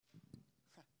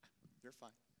You're fine.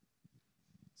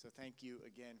 So thank you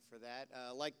again for that.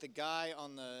 Like the guy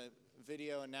on the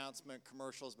video announcement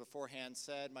commercials beforehand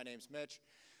said, my name's Mitch.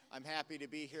 I'm happy to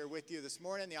be here with you this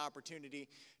morning, the opportunity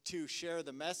to share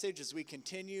the message as we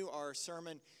continue our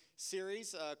sermon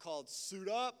series called Suit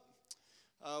Up.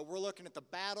 We're looking at the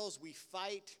battles we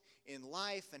fight in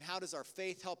life and how does our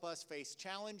faith help us face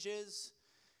challenges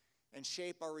and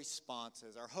shape our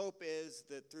responses. Our hope is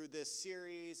that through this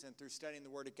series and through studying the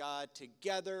Word of God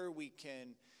together, we can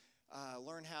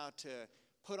learn how to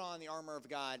put on the armor of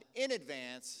God in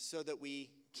advance so that we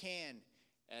can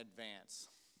advance.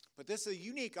 But this is a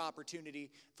unique opportunity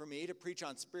for me to preach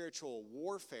on spiritual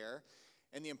warfare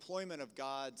and the employment of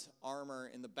God's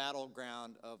armor in the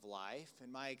battleground of life.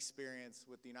 In my experience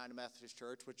with the United Methodist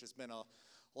Church, which has been a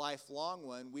lifelong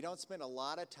one, we don't spend a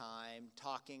lot of time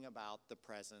talking about the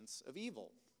presence of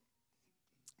evil.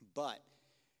 But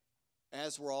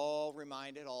as we're all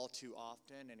reminded all too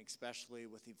often, and especially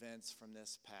with events from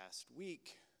this past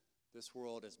week, this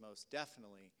world is most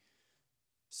definitely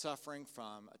suffering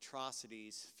from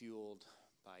atrocities fueled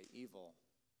by evil.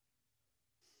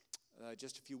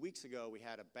 Just a few weeks ago, we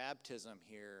had a baptism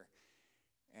here,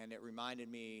 and it reminded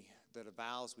me that the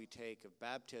vows we take of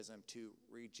baptism to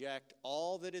reject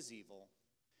all that is evil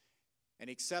and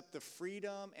accept the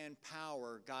freedom and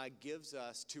power God gives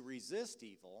us to resist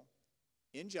evil,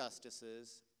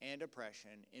 injustices, and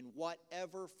oppression in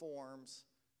whatever forms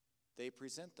they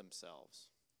present themselves.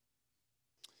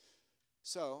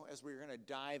 So, as we're going to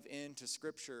dive into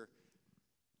Scripture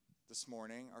this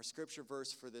morning, our Scripture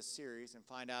verse for this series, and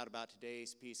find out about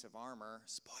today's piece of armor,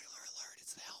 spoiler alert,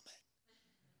 it's the helmet.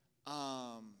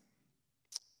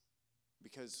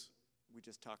 Because we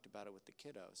just talked about it with the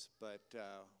kiddos, but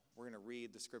we're going to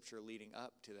read the Scripture leading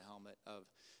up to the helmet of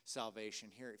salvation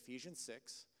here, Ephesians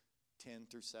 6, 10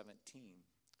 through 17.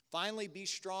 Finally, be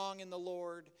strong in the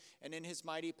Lord and in his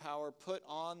mighty power. Put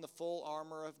on the full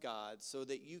armor of God so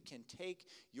that you can take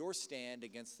your stand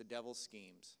against the devil's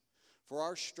schemes. For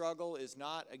our struggle is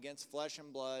not against flesh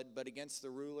and blood, but against the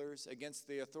rulers, against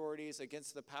the authorities,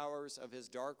 against the powers of his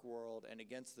dark world, and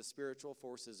against the spiritual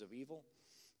forces of evil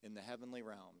in the heavenly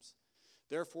realms.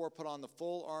 Therefore, put on the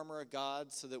full armor of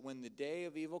God so that when the day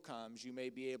of evil comes, you may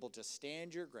be able to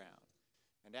stand your ground.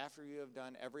 And after you have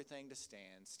done everything to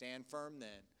stand, stand firm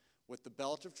then, with the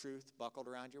belt of truth buckled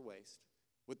around your waist,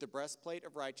 with the breastplate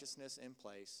of righteousness in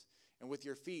place, and with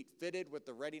your feet fitted with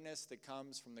the readiness that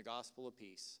comes from the gospel of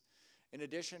peace. In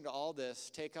addition to all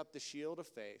this, take up the shield of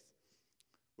faith,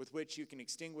 with which you can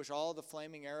extinguish all the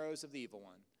flaming arrows of the evil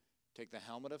one. Take the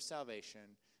helmet of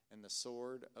salvation and the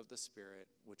sword of the Spirit,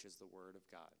 which is the word of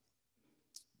God.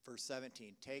 Verse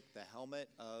 17, take the helmet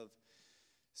of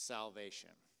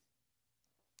salvation.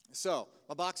 So,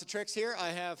 my box of tricks here, I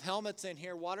have helmets in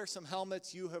here. What are some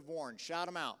helmets you have worn? Shout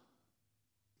them out.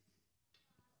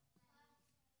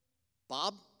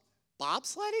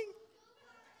 Bobsledding?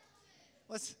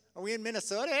 Are we in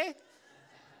Minnesota, eh?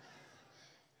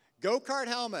 Go-kart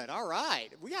helmet. All right.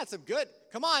 We got some good.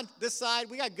 Come on, this side.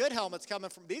 We got good helmets coming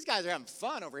from. These guys are having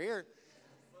fun over here.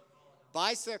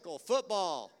 Bicycle,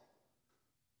 football.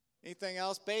 Anything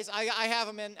else? I have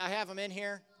them in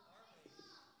here.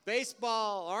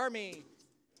 Baseball, Army.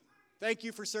 Thank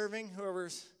you for serving. Whoever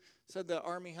said the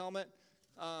Army helmet.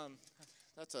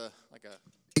 That's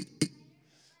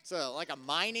like a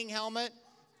mining helmet.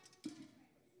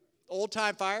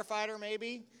 Old-time firefighter,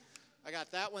 maybe. I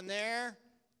got that one there.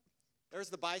 There's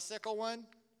the bicycle one.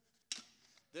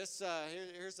 This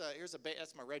here's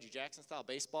that's my Reggie Jackson style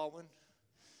baseball one.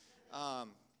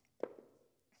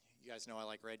 You guys know I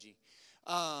like Reggie.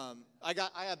 I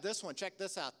have this one. Check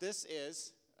this out. This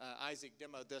is Isaac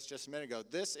demoed this just a minute ago.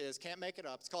 This is, can't make it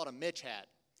up. It's called a Mitch hat.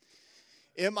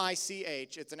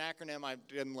 M-I-C-H. It's an acronym. I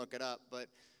didn't look it up, but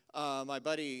my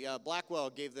buddy Blackwell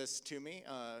gave this to me,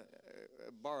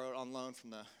 borrowed on loan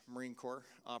from the Marine Corps.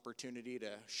 Opportunity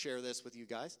to share this with you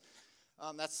guys.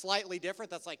 That's slightly different.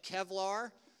 That's like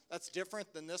Kevlar. That's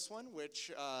different than this one,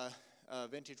 which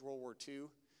vintage World War II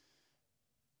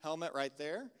helmet right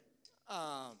there.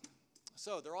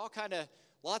 So they're all kind of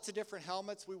lots of different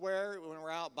helmets we wear when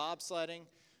we're out bobsledding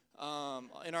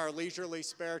in our leisurely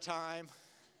spare time.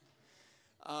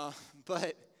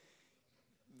 But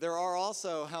there are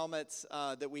also helmets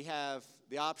that we have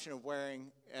the option of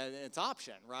wearing, and it's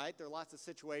option, right? There are lots of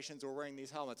situations where wearing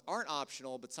these helmets aren't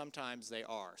optional, but sometimes they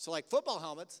are. So like football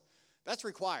helmets, that's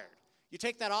required. You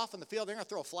take that off on the field, they're going to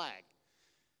throw a flag.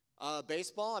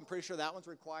 Baseball, I'm pretty sure that one's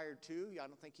required too. I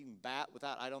don't think you can bat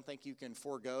without, I don't think you can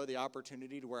forego the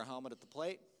opportunity to wear a helmet at the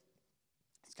plate.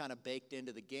 It's kind of baked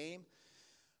into the game.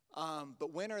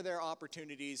 But when are there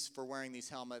opportunities for wearing these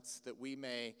helmets that we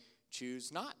may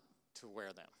choose not to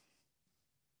wear them.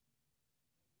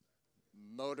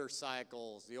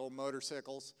 Motorcycles, the old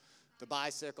motorcycles, the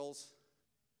bicycles,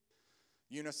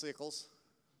 unicycles.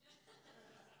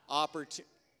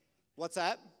 What's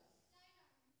that?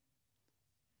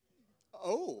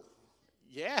 Oh,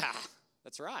 yeah,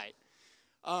 that's right.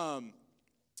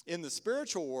 In the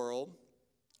spiritual world,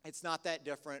 it's not that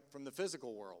different from the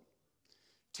physical world.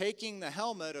 Taking the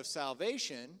helmet of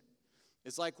salvation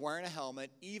is like wearing a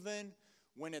helmet even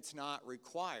when it's not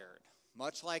required.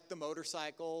 Much like the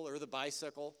motorcycle or the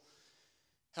bicycle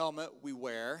helmet, we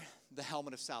wear the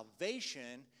helmet of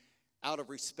salvation out of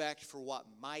respect for what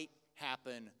might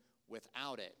happen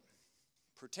without it.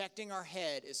 Protecting our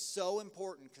head is so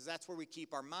important because that's where we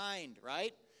keep our mind,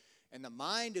 right? And the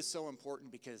mind is so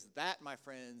important because that, my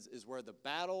friends, is where the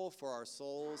battle for our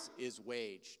souls is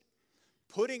waged.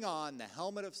 Putting on the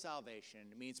helmet of salvation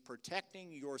means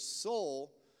protecting your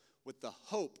soul with the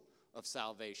hope of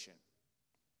salvation.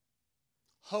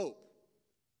 Hope.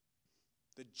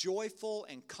 The joyful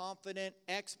and confident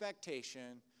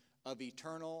expectation of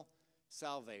eternal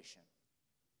salvation.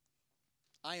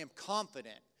 I am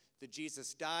confident that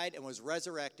Jesus died and was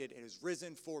resurrected and is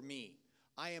risen for me.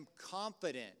 I am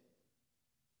confident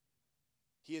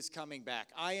he is coming back.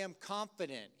 I am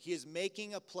confident he is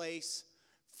making a place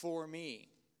for me.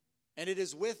 And it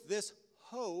is with this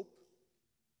hope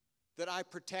that I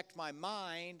protect my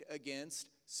mind against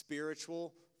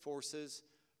spiritual forces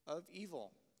of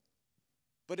evil.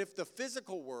 But if the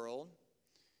physical world,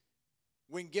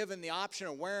 when given the option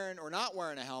of wearing or not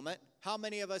wearing a helmet, how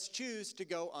many of us choose to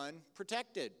go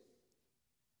unprotected?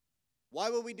 Why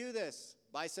would we do this?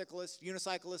 Bicyclists,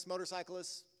 unicyclists,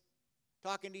 motorcyclists,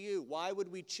 talking to you. Why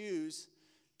would we choose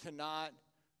to not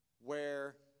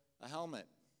wear a helmet?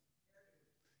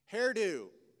 Hairdo.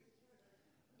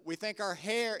 We think our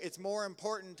hair, it's more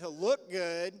important to look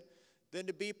good than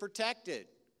to be protected.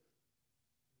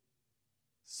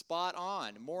 Spot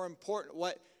on. More important,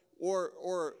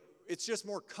 or it's just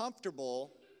more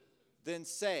comfortable than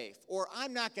safe. Or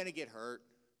I'm not going to get hurt.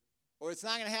 Or it's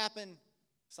not going to happen.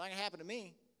 It's not going to happen to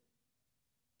me.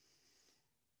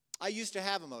 I used to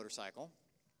have a motorcycle.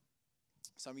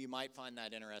 Some of you might find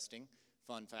that interesting.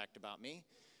 Fun fact about me.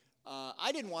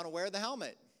 I didn't want to wear the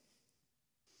helmet.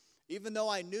 Even though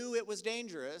I knew it was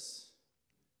dangerous.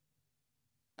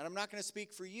 And I'm not going to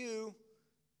speak for you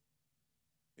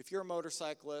if you're a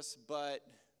motorcyclist, but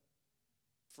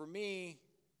for me,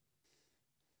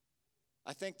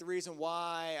 I think the reason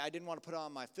why I didn't want to put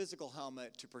on my physical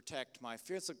helmet to protect my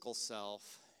physical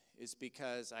self is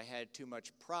because I had too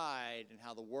much pride in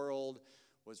how the world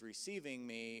was receiving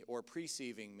me or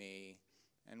perceiving me,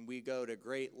 and we go to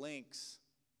great lengths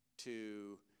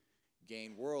to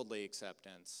gain worldly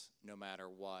acceptance no matter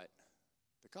what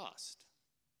the cost.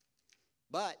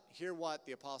 But hear what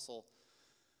the Apostle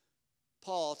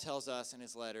Paul tells us in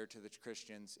his letter to the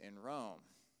Christians in Rome.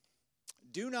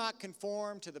 Do not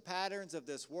conform to the patterns of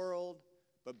this world,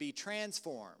 but be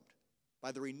transformed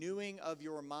by the renewing of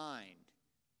your mind.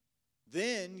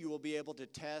 Then you will be able to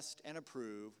test and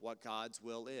approve what God's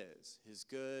will is, his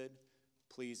good,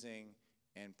 pleasing,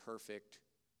 and perfect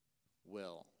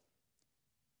will.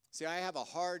 See, I have a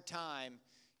hard time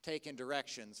taking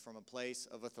directions from a place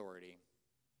of authority.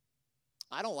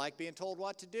 I don't like being told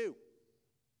what to do.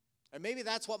 And maybe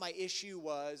that's what my issue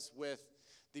was with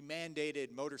the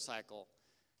mandated motorcycle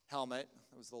helmet.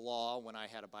 It was the law when I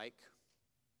had a bike.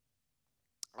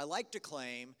 I like to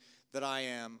claim that I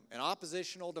am an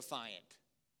oppositional defiant.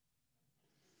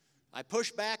 I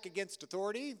push back against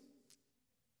authority,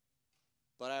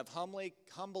 but I have humbly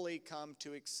come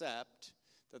to accept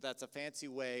that that's a fancy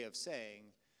way of saying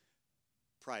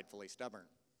pridefully stubborn.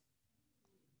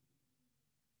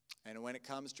 And when it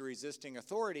comes to resisting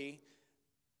authority,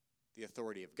 the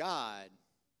authority of God,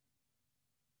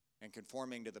 and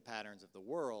conforming to the patterns of the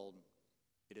world,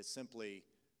 it is simply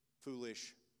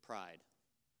foolish pride.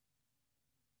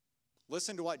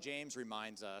 Listen to what James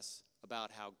reminds us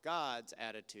about how God's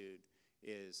attitude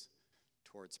is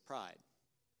towards pride.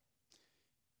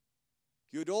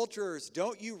 You adulterers,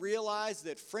 don't you realize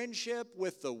that friendship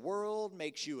with the world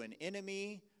makes you an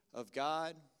enemy of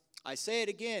God? I say it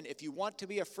again, if you want to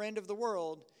be a friend of the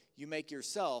world, you make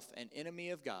yourself an enemy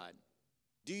of God.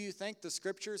 Do you think the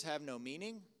scriptures have no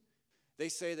meaning? They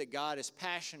say that God is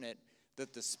passionate,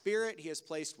 that the Spirit he has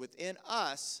placed within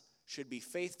us should be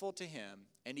faithful to him,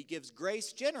 and he gives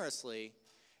grace generously,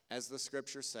 as the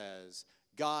scripture says.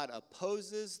 God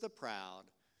opposes the proud,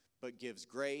 but gives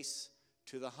grace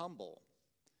to the humble.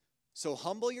 So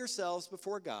humble yourselves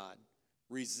before God,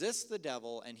 resist the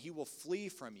devil, and he will flee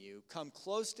from you. Come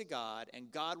close to God,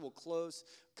 and God will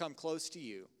come close to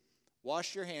you.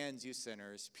 Wash your hands, you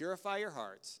sinners. Purify your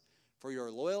hearts, for your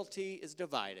loyalty is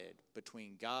divided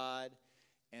between God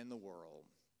and the world.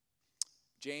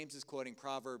 James is quoting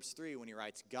Proverbs 3 when he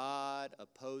writes, God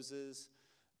opposes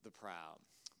the proud,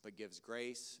 but gives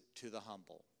grace to the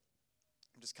humble.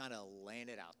 I'm just kind of laying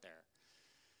it out there.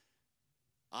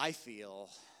 I feel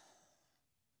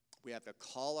we have to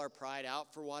call our pride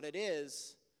out for what it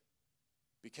is,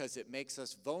 because it makes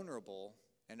us vulnerable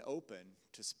and open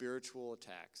to spiritual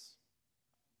attacks.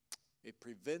 It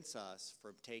prevents us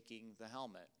from taking the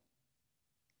helmet.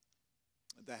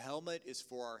 The helmet is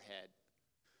for our head.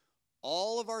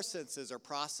 All of our senses are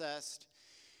processed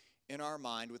in our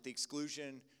mind with the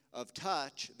exclusion of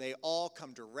touch. They all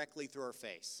come directly through our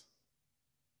face.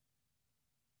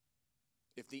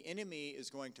 If the enemy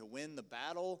is going to win the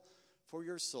battle for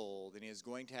your soul, then he is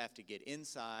going to have to get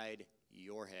inside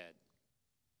your head.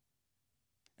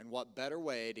 And what better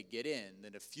way to get in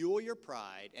than to fuel your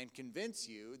pride and convince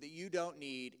you that you don't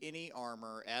need any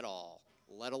armor at all,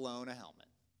 let alone a helmet.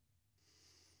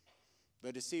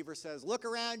 The deceiver says, look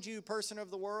around you, person of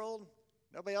the world.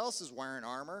 Nobody else is wearing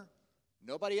armor.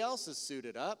 Nobody else is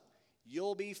suited up.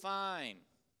 You'll be fine.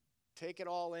 Take it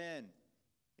all in.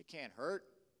 It can't hurt.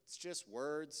 It's just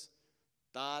words,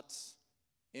 thoughts,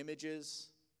 images.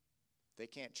 They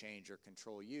can't change or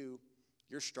control you.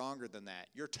 You're stronger than that.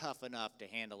 You're tough enough to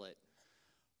handle it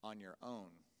on your own.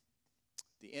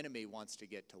 The enemy wants to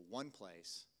get to one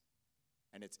place,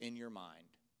 and it's in your mind.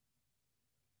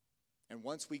 And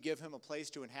once we give him a place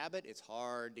to inhabit, it's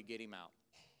hard to get him out.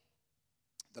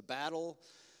 The battle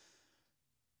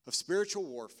of spiritual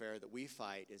warfare that we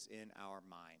fight is in our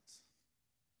minds.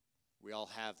 We all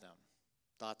have them.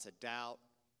 Thoughts of doubt,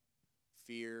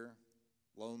 fear,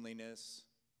 loneliness,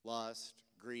 lust,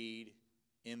 greed,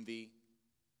 envy,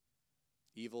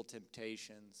 evil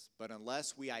temptations. But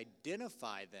unless we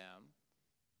identify them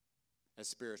as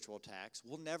spiritual attacks,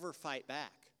 we'll never fight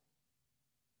back.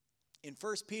 In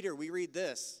 1 Peter, we read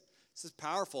this. This is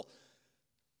powerful.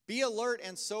 Be alert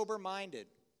and sober-minded.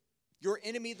 Your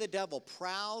enemy, the devil,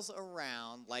 prowls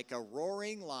around like a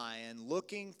roaring lion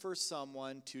looking for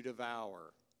someone to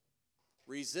devour.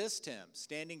 Resist him,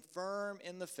 standing firm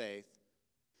in the faith,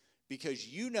 because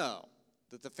you know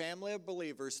that the family of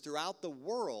believers throughout the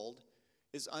world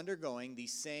is undergoing the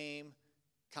same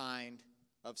kind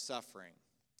of suffering.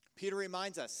 Peter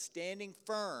reminds us, standing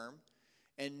firm,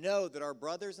 and know that our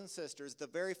brothers and sisters, the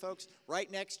very folks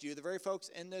right next to you, the very folks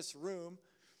in this room,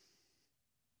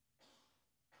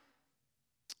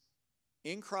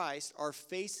 in Christ are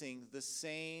facing the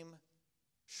same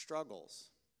struggles.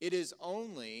 It is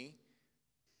only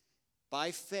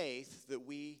by faith that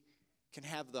we can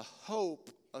have the hope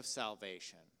of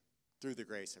salvation through the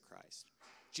grace of Christ.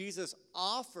 Jesus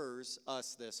offers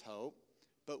us this hope,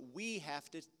 but we have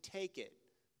to take it.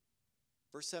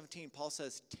 Verse 17, Paul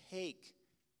says, take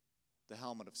the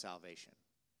helmet of salvation.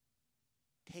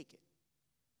 Take it.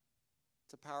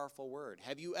 It's a powerful word.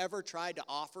 Have you ever tried to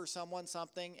offer someone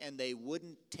something and they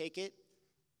wouldn't take it?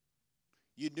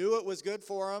 You knew it was good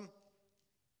for them.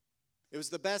 It was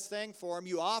the best thing for them.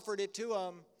 You offered it to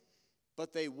them,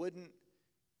 but they wouldn't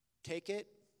take it.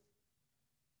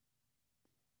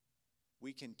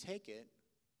 We can take it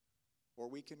or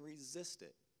we can resist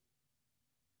it.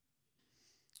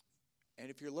 And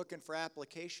if you're looking for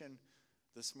application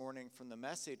this morning from the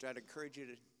message, I'd encourage you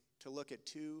to look at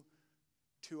two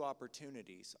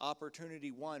opportunities.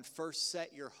 Opportunity one, first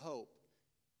set your hope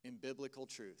in biblical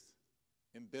truth,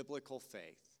 in biblical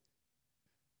faith.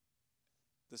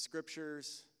 The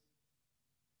scriptures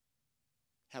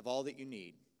have all that you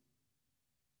need.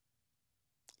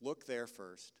 Look there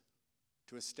first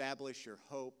to establish your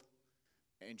hope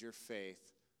and your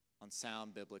faith on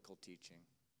sound biblical teaching.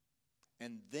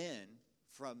 And then,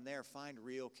 from there, find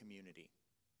real community.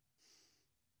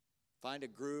 Find a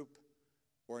group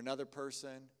or another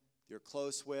person you're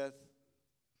close with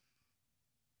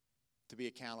to be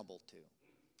accountable to.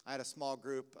 I had a small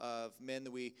group of men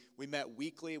that we met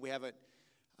weekly.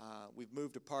 We've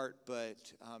moved apart, but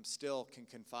still can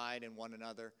confide in one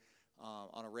another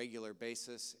on a regular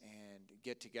basis and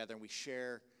get together. And we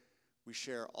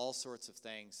share all sorts of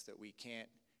things that we can't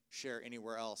share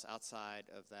anywhere else outside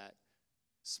of that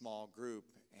small group.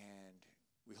 And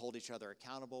we hold each other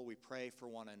accountable. We pray for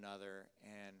one another.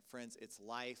 And friends, it's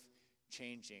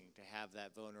life-changing to have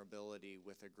that vulnerability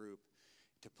with a group,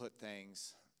 to put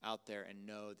things out there and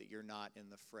know that you're not in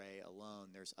the fray alone.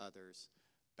 There's others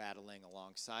battling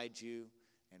alongside you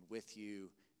and with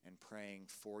you and praying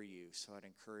for you. So I'd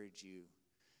encourage you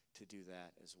to do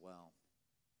that as well.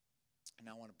 And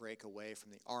I want to break away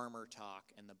from the armor talk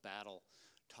and the battle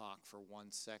talk for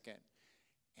 1 second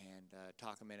and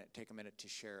take a minute to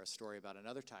share a story about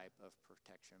another type of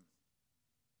protection.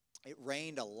 It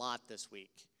rained a lot this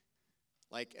week,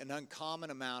 like an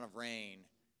uncommon amount of rain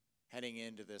heading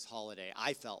into this holiday.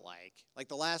 I felt like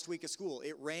the last week of school,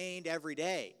 it rained every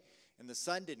day, and the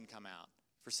sun didn't come out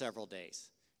for several days.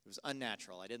 It was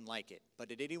unnatural. I didn't like it. But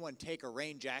did anyone take a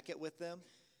rain jacket with them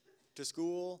to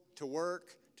school, to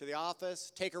work, to the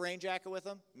office? Take a rain jacket with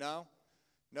them? No?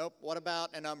 Nope. What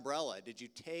about an umbrella? Did you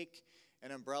take an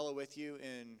umbrella with you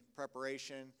in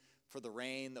preparation for the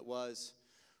rain that was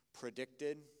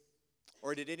predicted?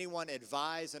 Or did anyone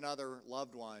advise another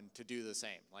loved one to do the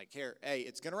same? Like, here, hey,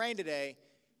 it's going to rain today.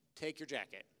 Take your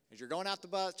jacket. As you're going out to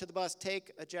the bus,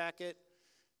 take a jacket.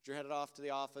 As you're headed off to the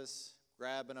office,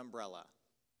 grab an umbrella.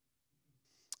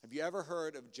 Have you ever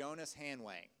heard of Jonas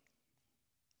Hanway?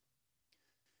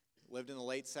 Lived in the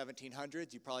late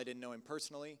 1700s. You probably didn't know him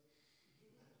personally.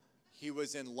 He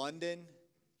was in London.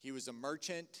 He was a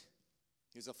merchant.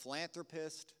 He was a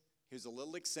philanthropist. He was a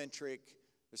little eccentric.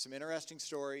 There's some interesting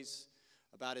stories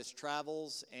about his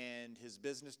travels and his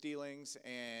business dealings.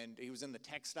 And he was in the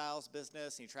textiles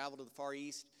business. And he traveled to the Far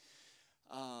East,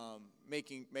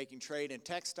 making trade in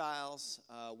textiles.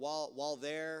 While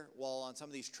on some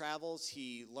of these travels,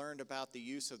 he learned about the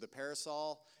use of the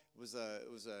parasol. It was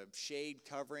a shade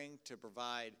covering to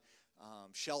provide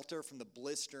shelter from the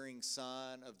blistering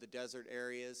sun of the desert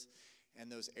areas and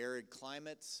those arid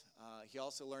climates. He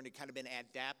also learned it kind of been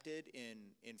adapted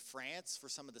in France for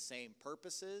some of the same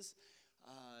purposes.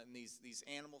 And these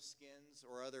animal skins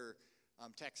or other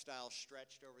textiles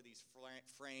stretched over these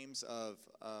frames of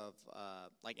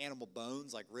like animal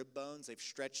bones, like rib bones. They've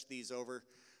stretched these over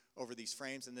these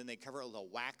frames, and then they cover it with a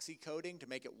waxy coating to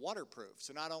make it waterproof.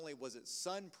 So not only was it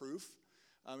sunproof,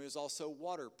 it was also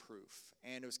waterproof.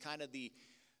 And it was kind of the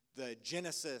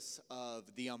genesis of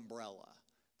the umbrella,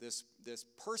 this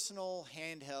personal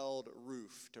handheld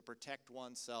roof to protect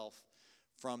oneself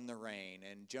from the rain.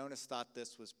 And Jonas thought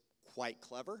this was quite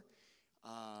clever.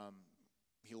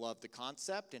 He loved the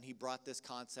concept, and he brought this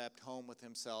concept home with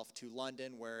himself to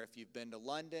London, where if you've been to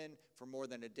London for more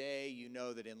than a day, you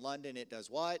know that in London it does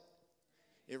what?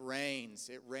 It rains.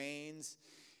 It rains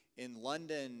in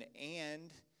London, and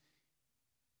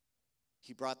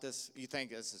he brought this, you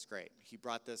think this is great. He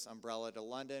brought this umbrella to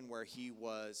London, where he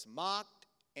was mocked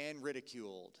and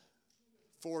ridiculed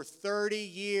for 30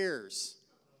 years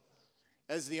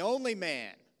as the only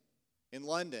man in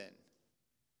London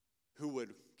who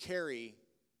would carry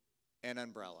an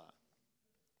umbrella.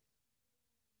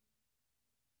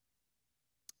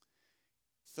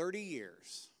 30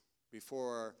 years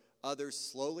before others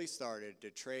slowly started to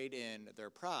trade in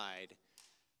their pride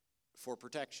for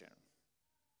protection.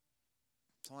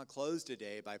 So I want to close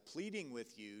today by pleading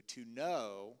with you to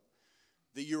know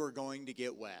that you are going to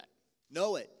get wet.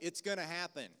 Know it. It's going to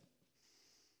happen.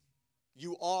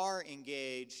 You are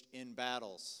engaged in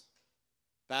battles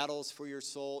for your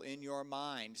soul in your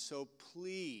mind. So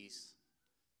please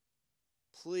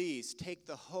take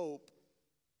the hope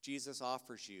Jesus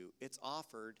offers you. It's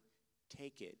offered.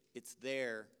 Take it. It's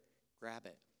there. Grab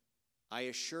it. I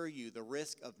assure you, the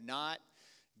risk of not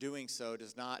doing so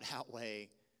does not outweigh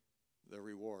the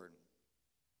reward.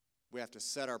 We have to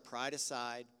set our pride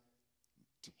aside,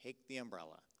 take the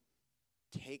umbrella,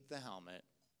 take the helmet,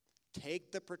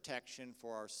 take the protection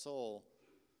for our soul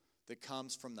that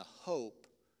comes from the hope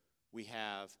we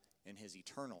have in his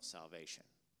eternal salvation.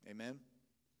 Amen?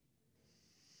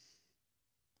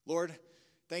 Lord,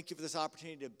 thank you for this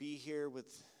opportunity to be here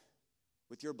with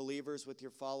your believers, with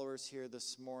your followers here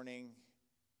this morning.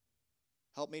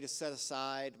 Help me to set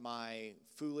aside my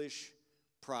foolish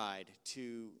pride,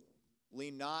 to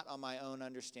lean not on my own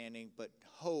understanding, but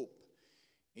hope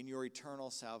in your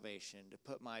eternal salvation, to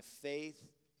put my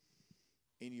faith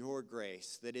in your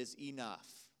grace that is enough.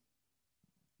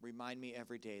 Remind me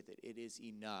every day that it is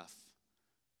enough.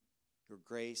 Your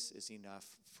grace is enough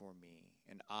for me,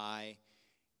 and I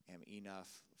am enough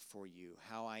for you.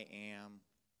 How I am,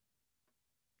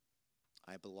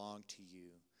 I belong to you.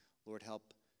 Lord,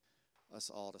 help us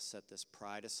all to set this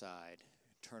pride aside,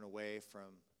 turn away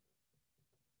from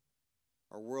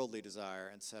our worldly desire,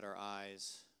 and set our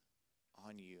eyes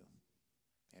on you.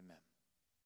 Amen.